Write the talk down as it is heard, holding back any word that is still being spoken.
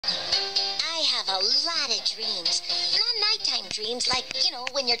a lot of dreams. Not nighttime dreams, like,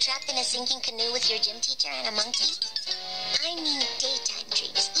 when you're trapped in a sinking canoe with your gym teacher and a monkey. I mean daytime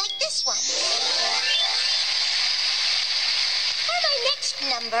dreams, like this one. For my next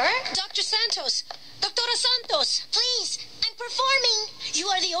number... Dr. Santos! Doctora Santos! Please, I'm performing. You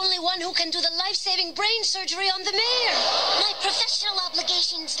are the only one who can do the life-saving brain surgery on the mayor. My professional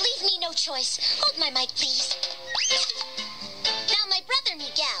obligations leave me no choice. Hold my mic, please. Now, my brother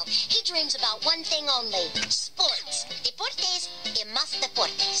Miguel, he dreams about one thing only. Sports. Deportes y más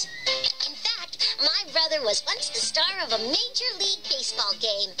deportes. In fact, my brother was once the star of a Major League Baseball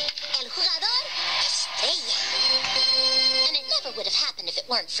game. El jugador estrella. And it never would have happened if it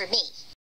weren't for me.